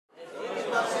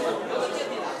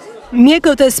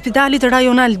Mjekët e spitalit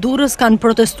rajonal Durrës kanë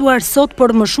protestuar sot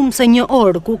për më shumë se një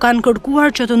orë, ku kanë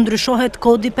kërkuar që të ndryshohet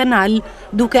kodi penal,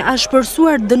 duke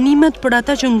ashpërsuar dënimet për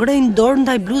ata që ngrejnë dorë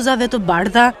ndaj bluzave të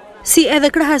bardha, si edhe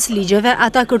krahas ligjeve,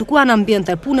 ata kërkuan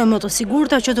ambiente pune më të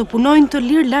sigurta që të punojnë të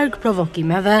lirë larg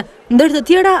provokimeve. Ndër të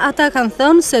tjera, ata kanë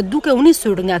thënë se duke u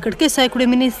nisur nga kërkesa e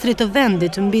kryeministrit të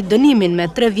vendit mbi dënimin me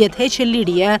 3 vjet heqje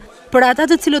lirie për ata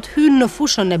të cilët hynë në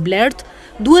fushën e blertë,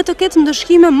 duhet të ketë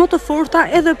ndëshkime më të forta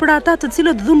edhe për ata të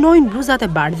cilët dhunojnë bluzat e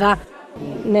bardha.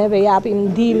 Neve japim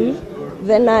ndihmë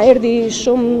dhe na erdhi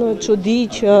shumë çudi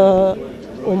që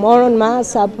u morën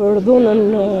masa për dhunën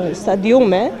në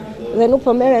stadiume dhe nuk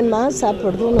po merren masa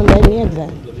për dhunën e mjekëve.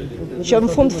 Që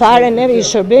në fund fare neve I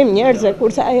shërbejmë njerëzve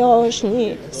kurse ajo është një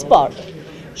sport.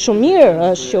 Shumë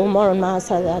mirë është që u morën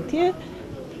masa dhe atje,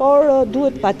 por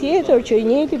duhet patjetër që I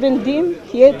njëjti vendim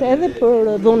të jetë edhe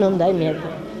për dhunën ndaj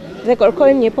mjekëve. Dhe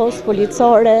kërkojmë një postë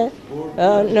policore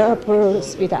për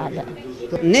spitale.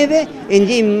 Neve e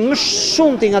ndjejmë më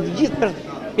shumë nga të gjithë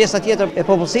pjesa tjetër e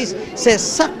popullsisë se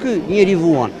sa ky njeri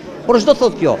vuan. Por ç'do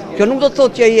thotë kjo? Kjo nuk do të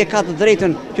thotë që ai e ka të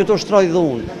drejtën që të ushtrojë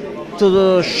dhunë, të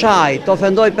shaj, të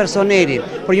ofendoj personelin,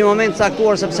 për një moment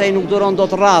caktuar sepse ai nuk duron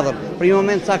dot radhën, për një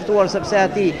moment caktuar sepse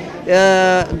aty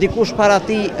dikush para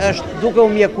tij është duke u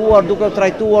mjekuar, duke u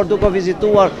trajtuar, duke u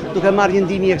vizituar, duke marrë një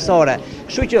ndihmë mjekësore.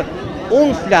 Kështu që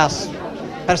unë flas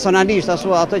personalisht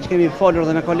ashtu ato që kemi folur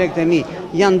dhe me kolegët e mi,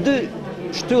 janë dy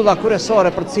shtylla kryesore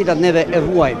për të cilat neve e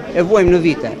vuajmë në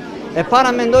vite. E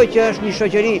para mendoj që është një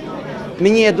shoqëri me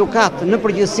një edukat në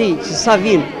përgjithësi që sa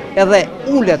vin edhe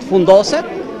ulet fundoset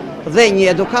dhe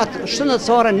një edukat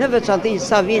shëndetësore në veçantë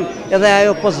sa vin edhe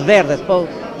ajo po zverdhet, po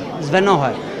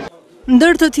zvenohet.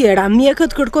 Ndër të tjera,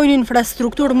 mjekët kërkojnë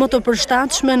infrastrukturë më të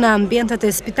përshtatshme në ambientet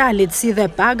e spitalit, si dhe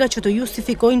paga që të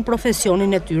justifikojnë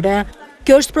profesionin e tyre.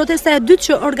 Kjo është protesta e dytë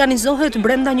që organizohet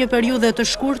brenda një periudhe të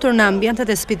shkurtër në ambientet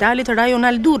e spitalit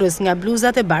rajonal Durrës nga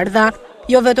bluzat e bardha,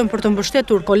 jo vetëm për të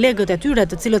mbështetur kolegët e tyre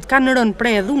të cilët kanë rënë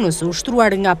prej dhunës u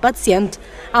ushtruar nga pacient,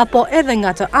 apo edhe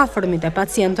nga të afërmit e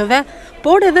pacientëve,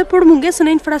 por edhe për mungesën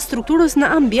e infrastrukturës në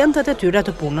ambientet e tyre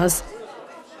të punës.